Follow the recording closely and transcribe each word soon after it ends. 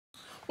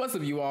What's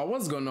up, you all?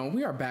 What's going on?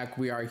 We are back.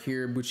 We are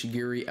here,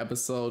 BUCCHIGIRI,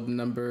 episode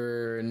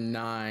number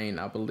 9,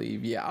 I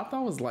believe. Yeah, I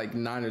thought it was like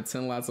 9 or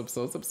 10 last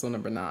episodes. Episode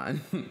number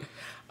 9.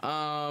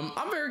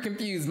 I'm very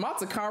confused.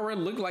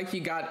 Matakara looked like he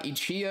got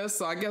Ichiya,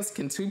 so I guess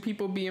can two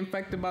people be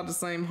infected by the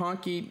same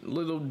honky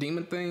little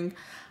demon thing?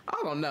 I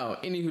don't know.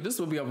 Anywho, this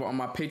will be over on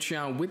my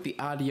Patreon with the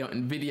audio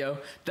and video.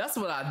 That's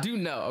what I do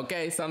know,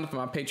 okay? Sign up for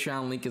my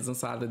Patreon. Link is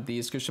inside of the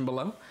description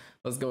below.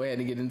 Let's go ahead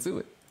and get into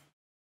it.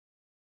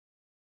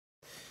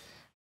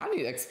 I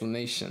need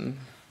explanation.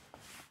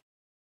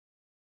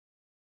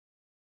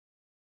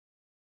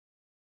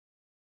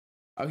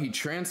 Oh, he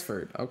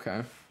transferred.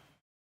 Okay.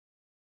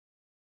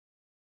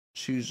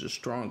 Choose the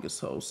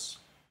strongest host.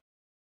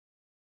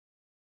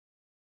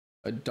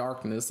 A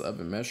darkness of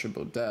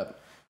immeasurable depth.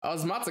 Oh,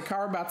 is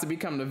Matakara about to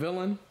become the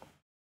villain?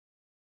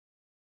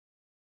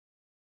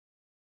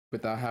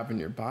 Without having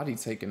your body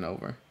taken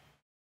over.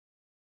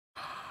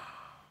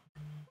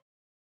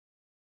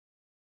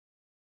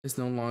 It's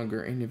no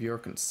longer any of your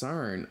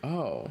concern.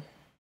 Oh.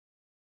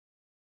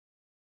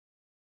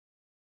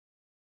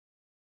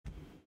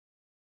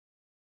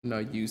 No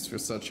use for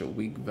such a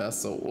weak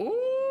vessel.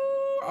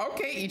 Ooh,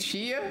 okay,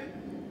 Ichiya.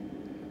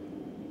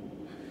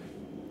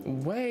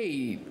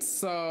 Wait,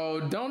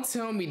 so don't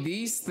tell me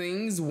these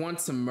things want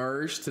to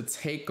merge to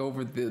take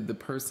over the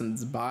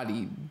person's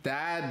body.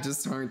 That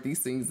just turned these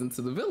things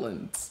into the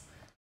villains.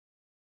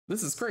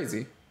 This is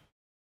crazy.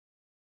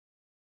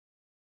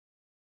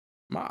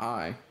 My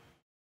eye.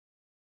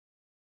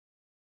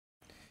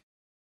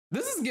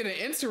 This is getting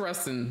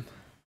interesting.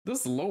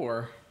 This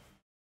lore.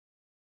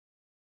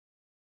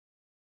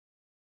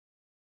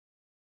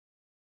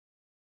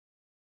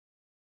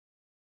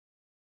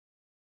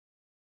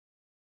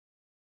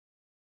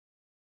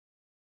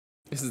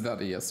 Is that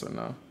a yes or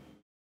no?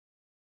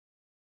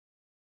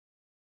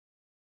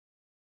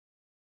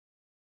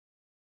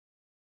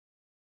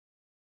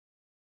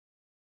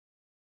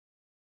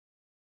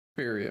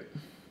 Period.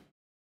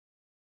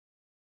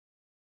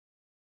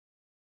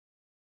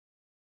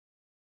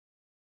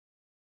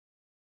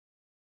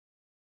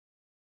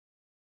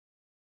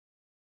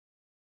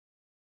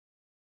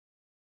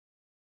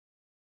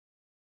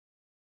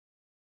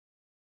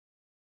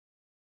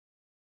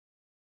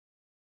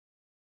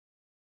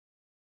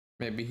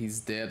 Maybe he's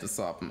dead or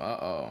something.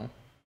 Uh-oh.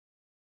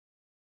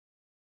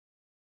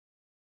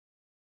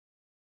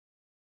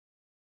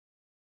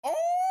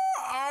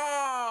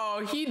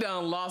 Oh, he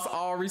done lost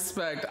all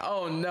respect.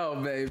 Oh no,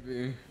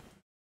 baby.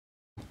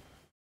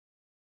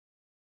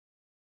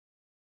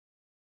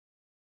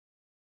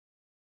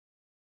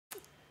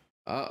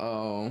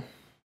 Uh-oh.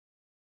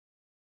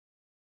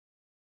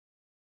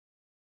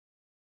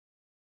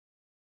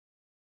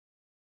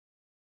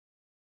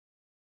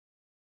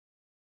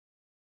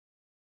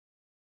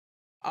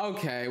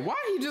 Okay, why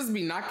he just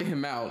be knocking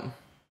him out?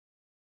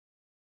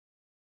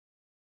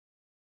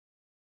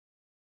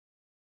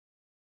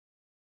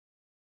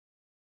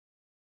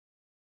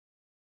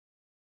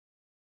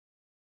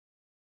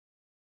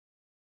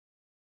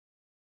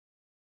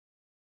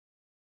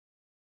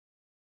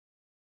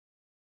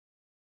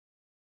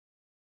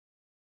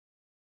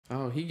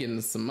 Oh, he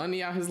getting some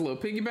money out his little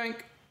piggy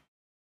bank?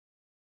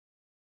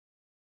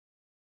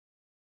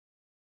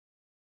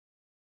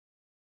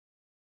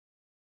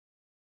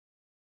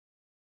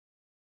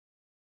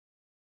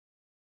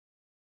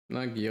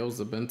 Not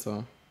gyoza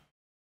bento.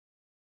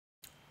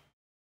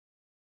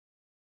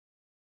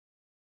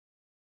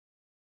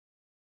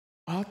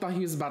 Oh, I thought he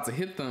was about to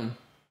hit them.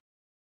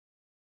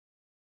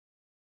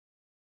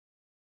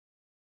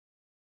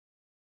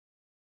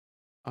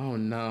 Oh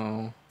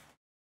no.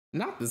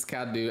 Not this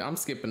cat dude. I'm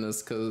skipping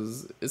this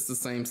because it's the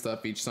same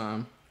stuff each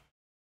time.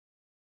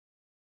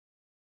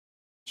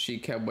 She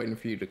kept waiting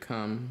for you to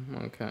come.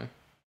 Okay.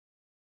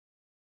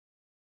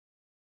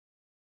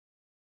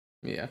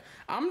 Yeah.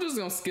 I'm just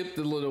gonna skip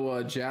the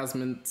little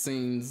Jasmine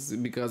scenes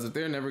because if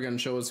they're never gonna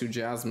show us who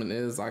Jasmine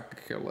is, I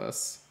could care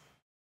less.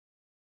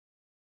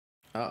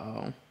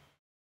 Uh-oh.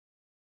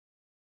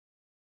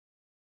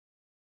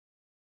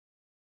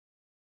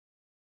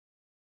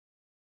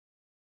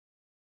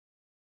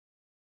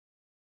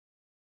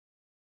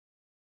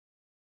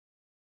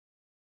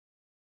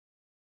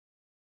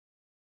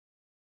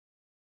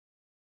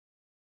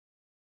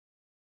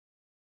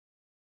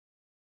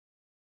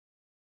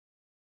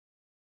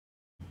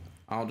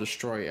 I'll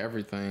destroy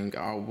everything.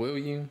 Oh, will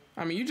you?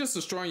 I mean, you just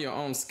destroying your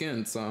own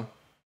skin, so.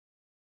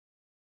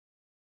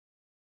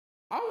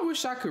 I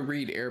wish I could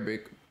read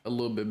Arabic a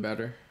little bit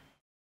better.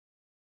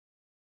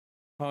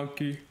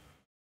 Honky.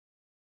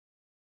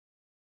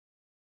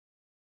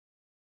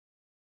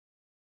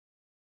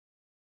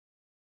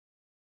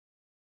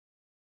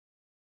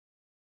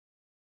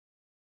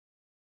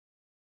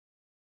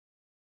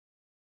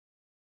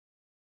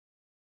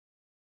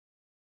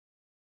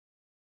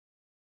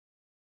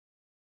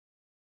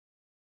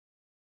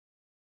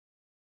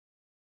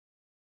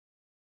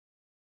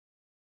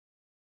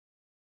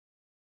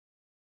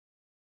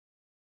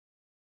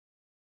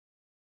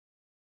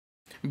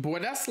 Boy,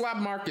 that slap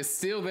mark is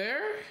still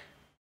there.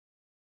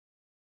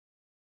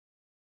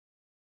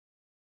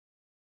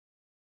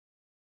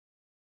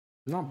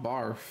 Not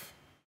barf.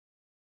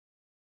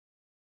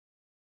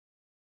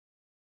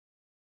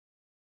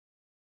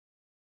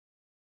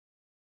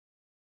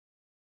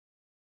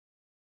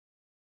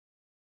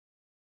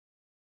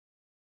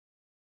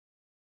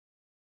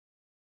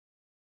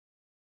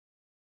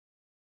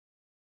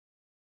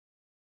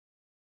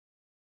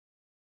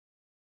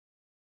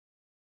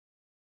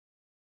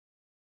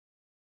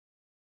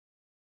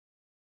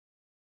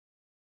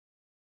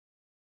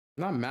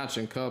 Not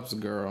matching cups,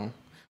 girl.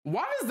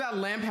 Why does that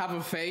lamp have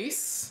a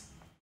face?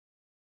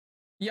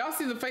 Y'all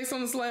see the face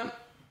on this lamp?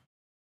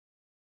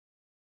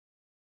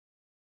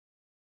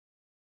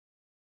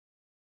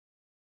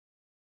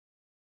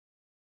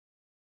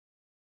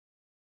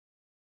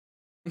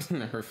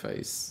 Her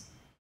face.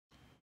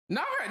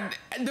 Not her.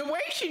 The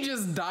way she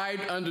just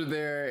died under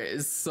there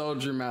is so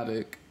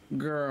dramatic,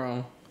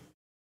 girl.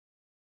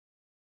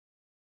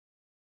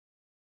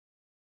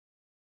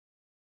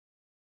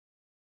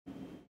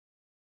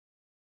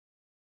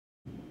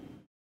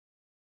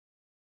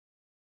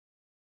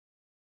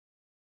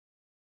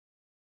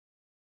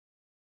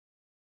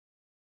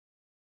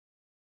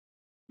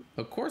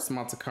 Of course,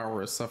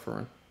 Matakara is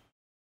suffering.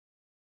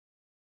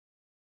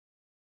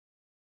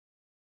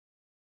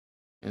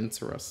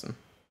 Interesting.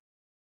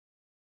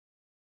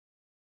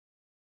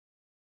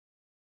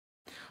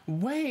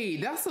 Wait,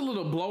 that's a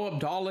little blow up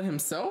doll of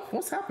himself?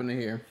 What's happening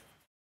here?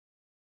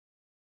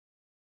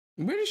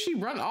 Where did she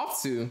run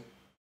off to?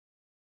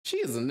 She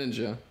is a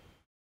ninja.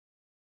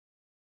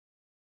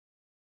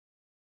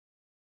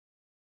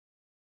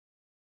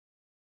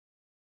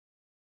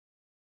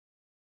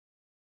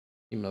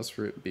 He must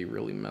be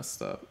really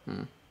messed up.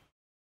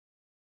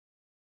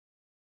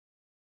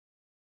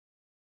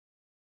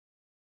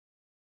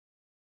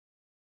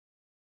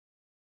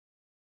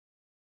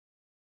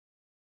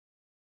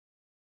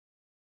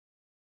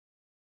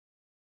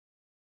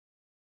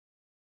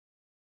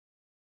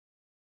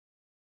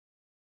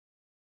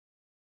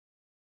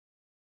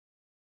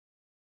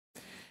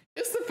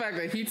 It's the fact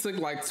that he took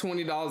like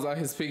 $20 out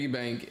his piggy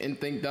bank and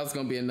think that's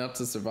gonna be enough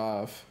to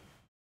survive.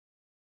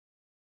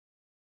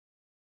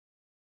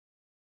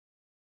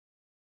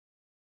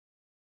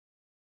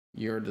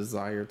 Your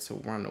desire to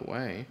run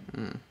away.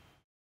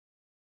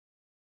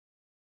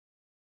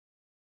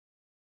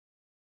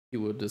 He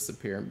will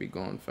disappear and be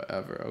gone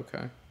forever.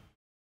 Okay.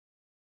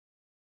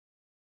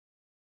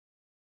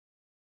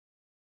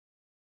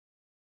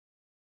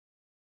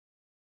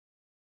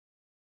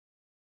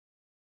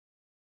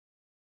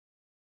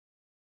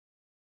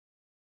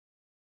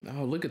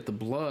 Oh, look at the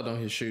blood on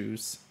his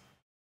shoes.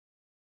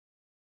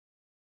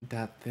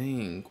 That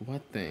thing.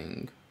 What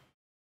thing?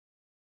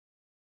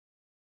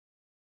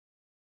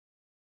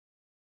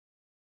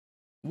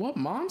 What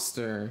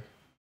monster?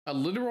 A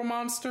literal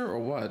monster or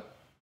what?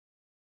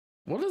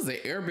 What does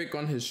the Arabic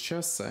on his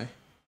chest say?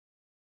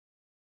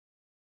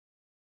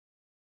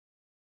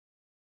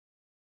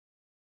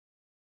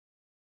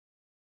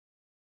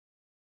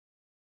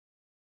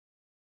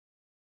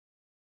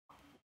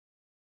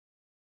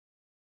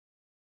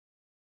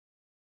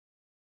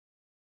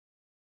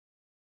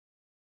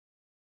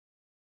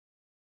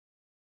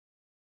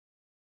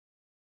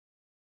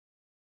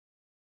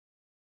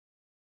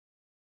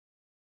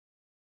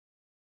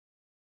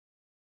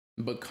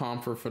 But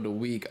comfort for the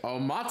weak. Oh,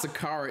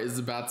 Matakara is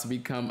about to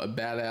become a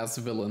badass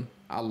villain.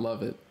 I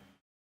love it.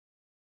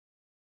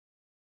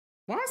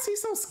 Why is he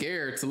so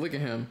scared to look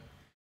at him?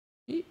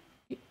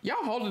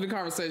 Y'all holding the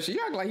conversation.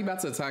 You act like he about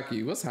to attack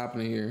you. What's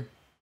happening here?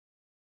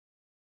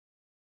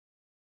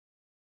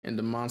 And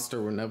the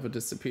monster will never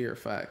disappear.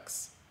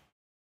 Facts.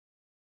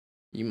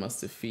 You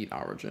must defeat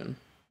Origin.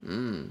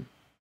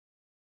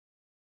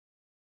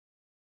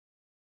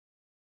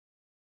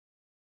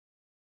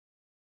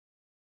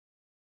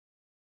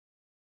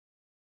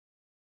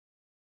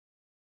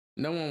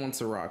 No one wants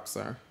a rock,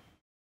 sir.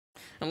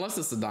 Unless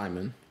it's a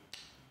diamond.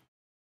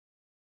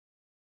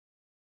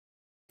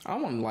 I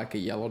want like a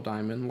yellow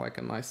diamond, like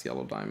a nice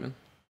yellow diamond.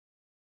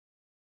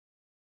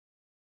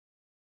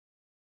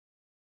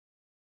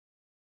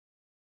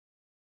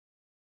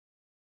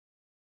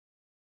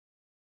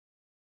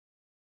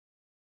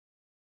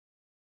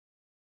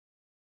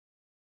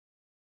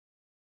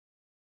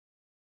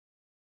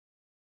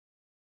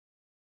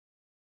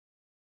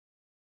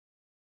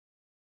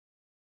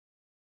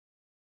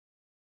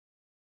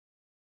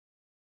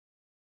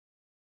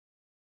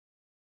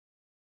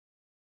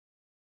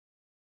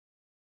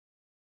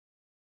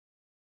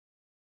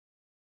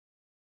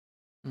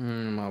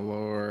 My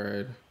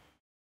lord.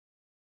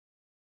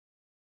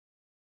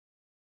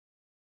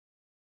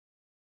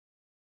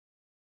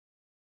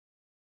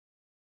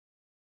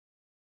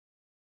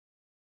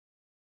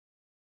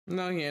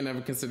 No, he ain't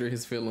never considered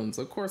his feelings.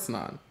 Of course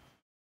not.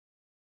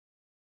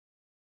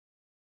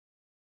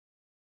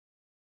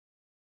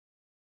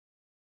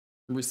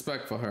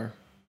 Respect for her.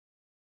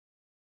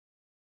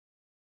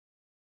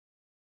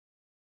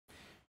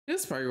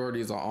 His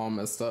priorities are all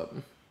messed up.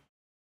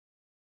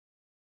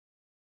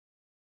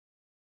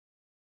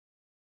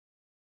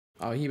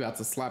 Oh, he about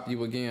to slap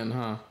you again,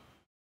 huh?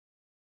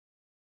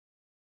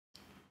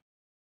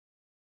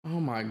 Oh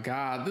my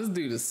God, this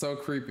dude is so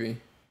creepy.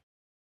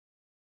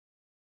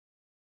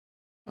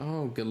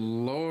 Oh, good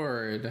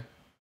Lord.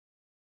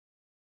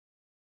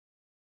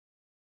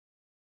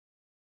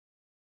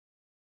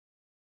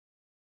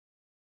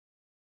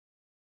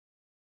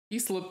 He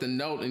slipped a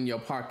note in your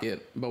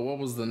pocket, but what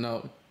was the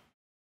note?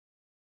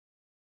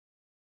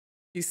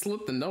 He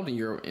slipped the note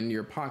in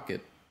your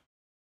pocket.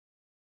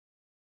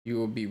 You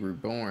will be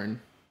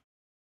reborn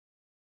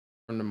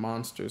from the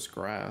monster's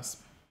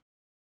grasp.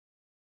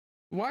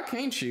 Why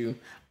can't you?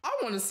 I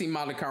want to see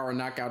Matakara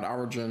knock out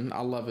Arjun.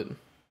 I love it.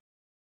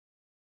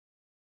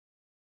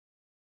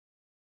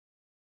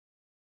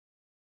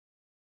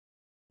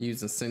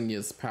 Using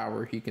Senya's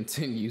power, he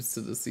continues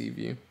to deceive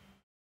you.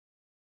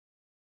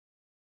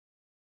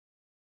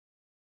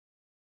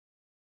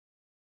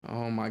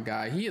 Oh my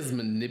God, he is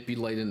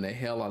manipulating the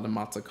hell out of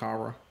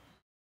Matakara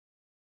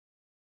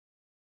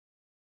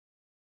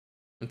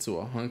into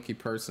a hunky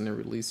person and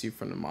release you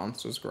from the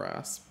monster's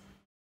grasp.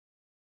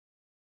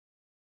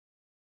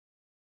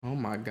 Oh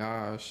my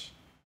gosh.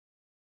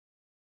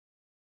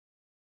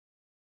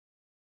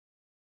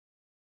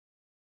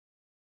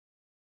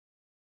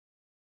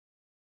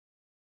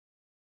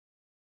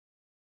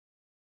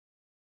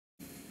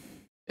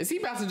 Is he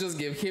about to just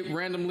get hit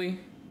randomly?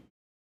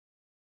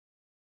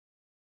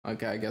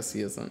 Okay, I guess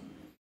he isn't.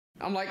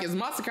 I'm like, is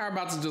Matakara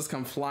about to just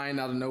come flying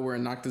out of nowhere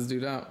and knock this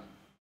dude out?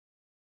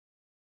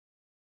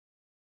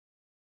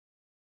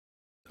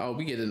 Oh,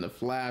 we get in the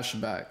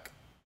flashback.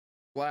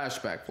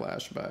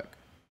 Flashback.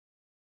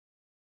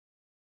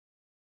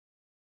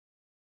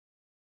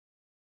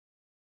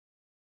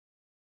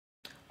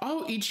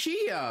 Oh,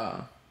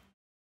 Ichiya.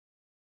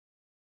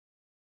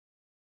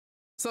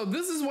 So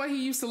this is what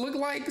he used to look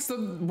like?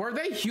 So were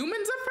they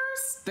humans at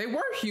first? They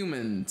were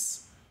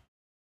humans.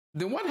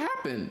 Then what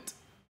happened?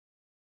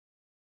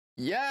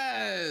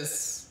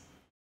 Yes.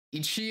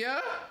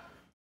 Ichiya?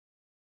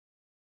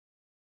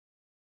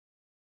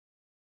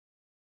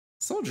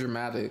 So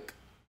dramatic.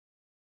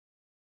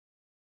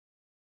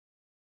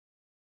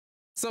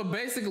 So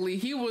basically,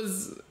 he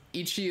was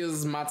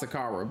Ichiya's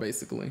Matakara,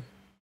 basically.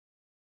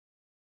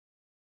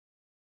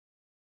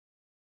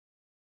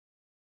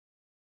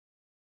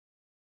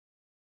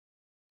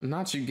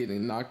 Not you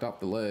getting knocked off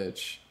the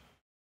ledge.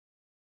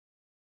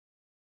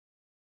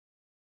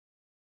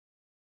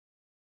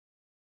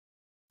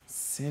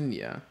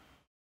 Senya.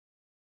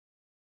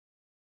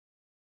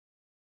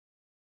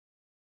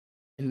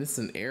 And this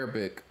in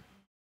Arabic.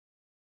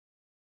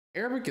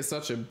 Arabic is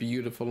such a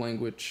beautiful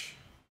language.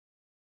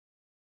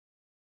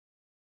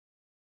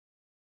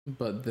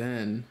 But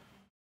then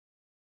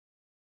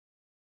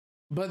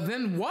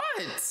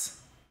what?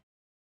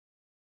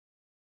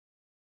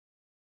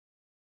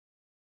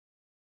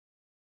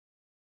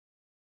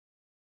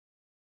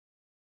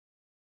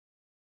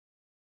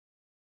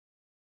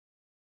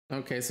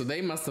 Okay, so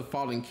they must have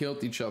fought and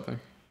killed each other.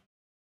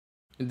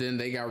 And then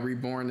they got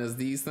reborn as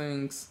these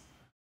things.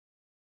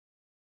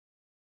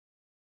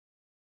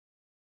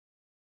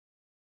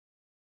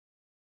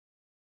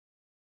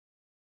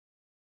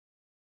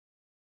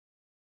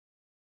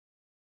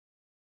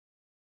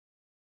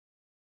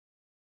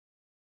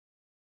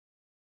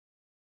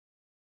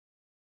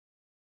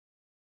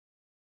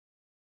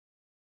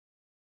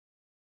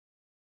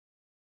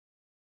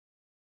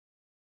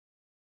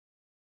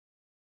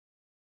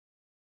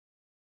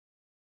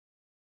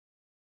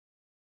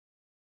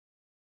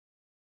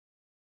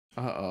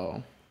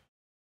 Uh-oh.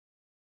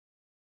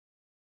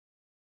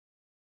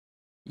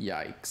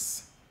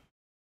 Yikes.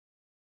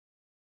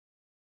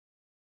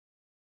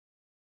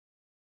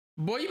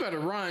 Boy, you better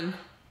run.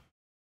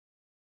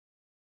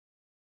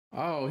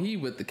 Oh, he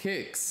with the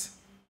kicks.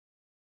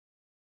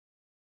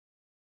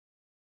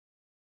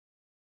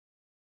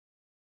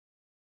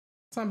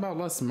 Something about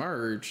let's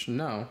merge.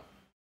 No.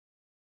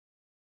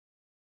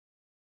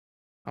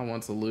 I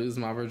want to lose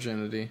my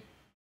virginity.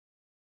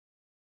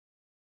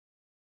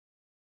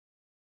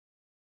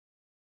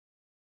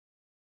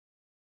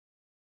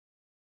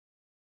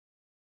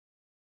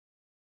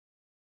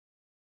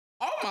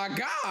 Oh my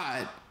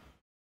God.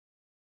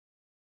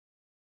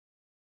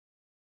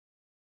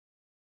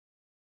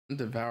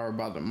 Devoured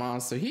by the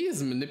monster. He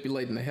is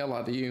manipulating the hell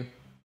out of you.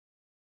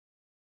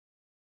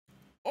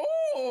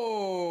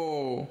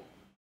 Oh!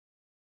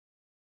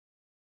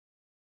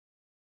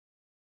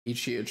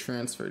 Ichiya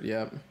transferred,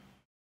 yep.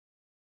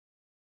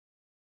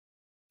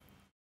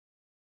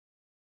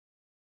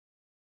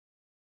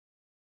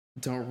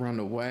 Don't run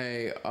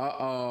away.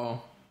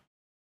 Uh-oh.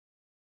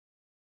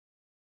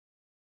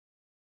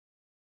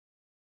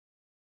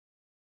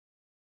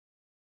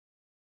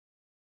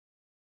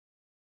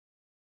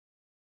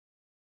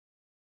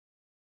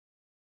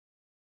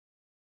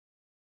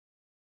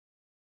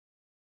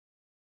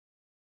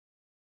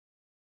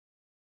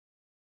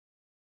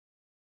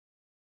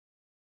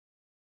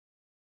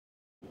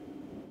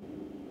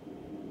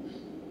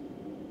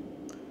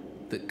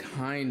 The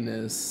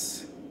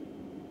kindness.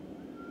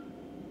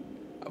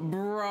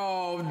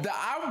 Bro,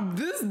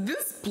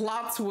 this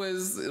plot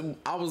twist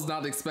I was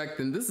not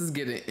expecting. This is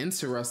getting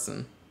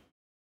interesting.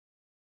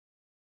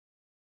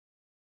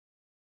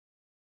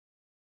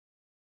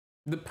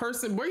 The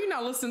person, were you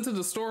not listening to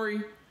the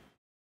story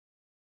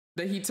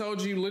that he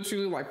told you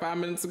literally like 5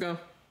 minutes ago?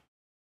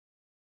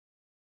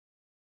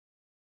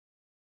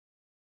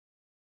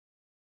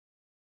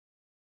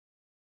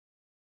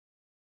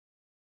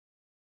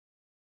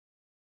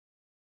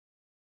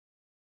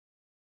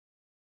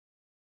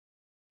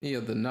 Yeah,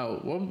 the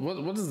note.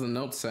 What does the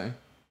note say?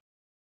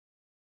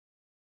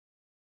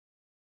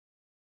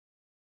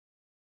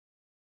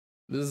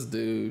 This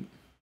dude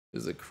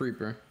is a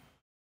creeper.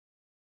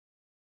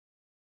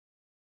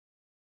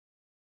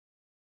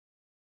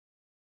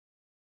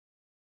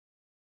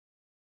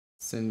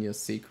 Send your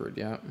secret,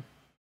 yeah.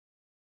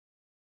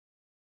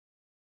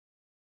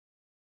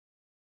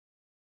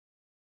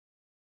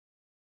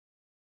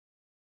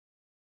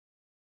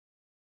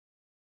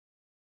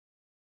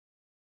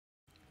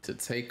 To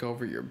take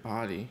over your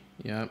body,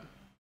 yep.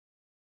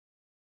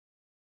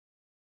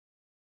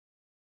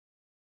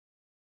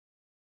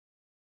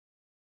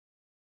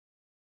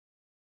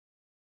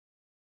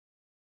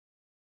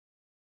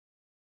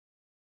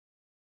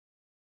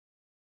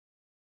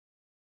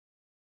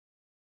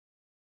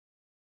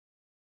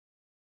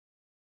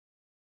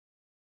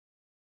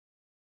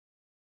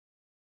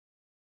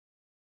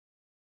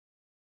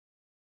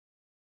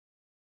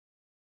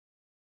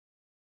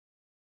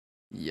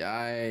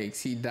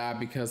 Yikes, he died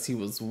because he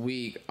was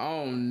weak.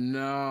 Oh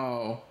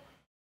no.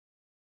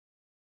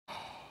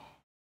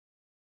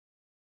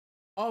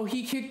 Oh,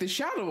 he kicked the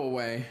shadow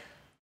away.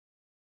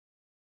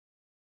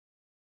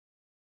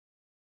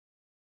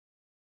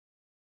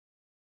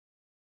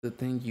 The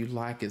thing you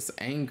lack is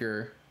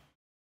anger.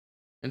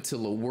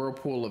 Until a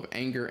whirlpool of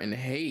anger and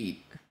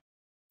hate.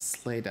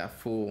 Slay that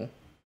fool.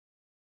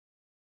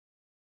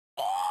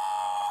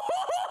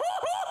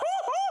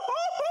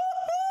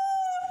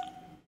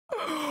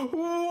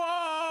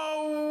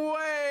 Whoa,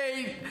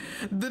 wait.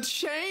 The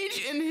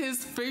change in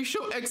his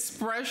facial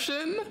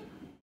expression.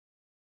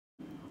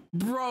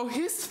 Bro,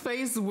 his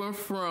face went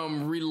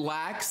from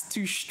relaxed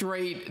to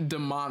straight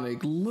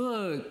demonic.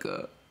 Look.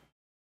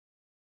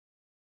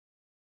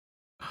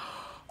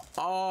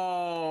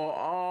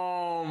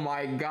 Oh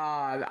my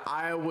god.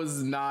 I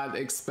was not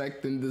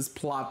expecting this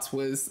plot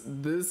twist.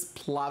 This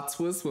plot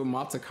twist with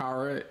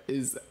Matakara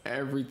is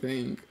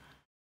everything.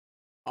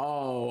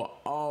 Oh,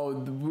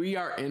 we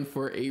are in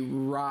for a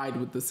ride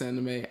with this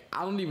anime.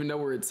 I don't even know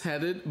where it's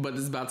headed, but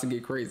it's about to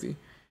get crazy.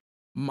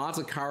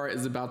 Matakara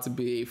is about to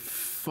be a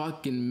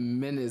fucking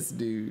menace,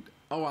 dude.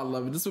 Oh, I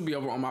love it. This will be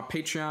over on my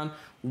Patreon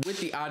with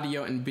the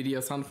audio and video.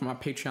 Sign up for my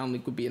Patreon.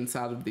 Link will be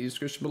inside of the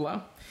description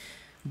below.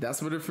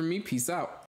 That's what it for me. Peace out.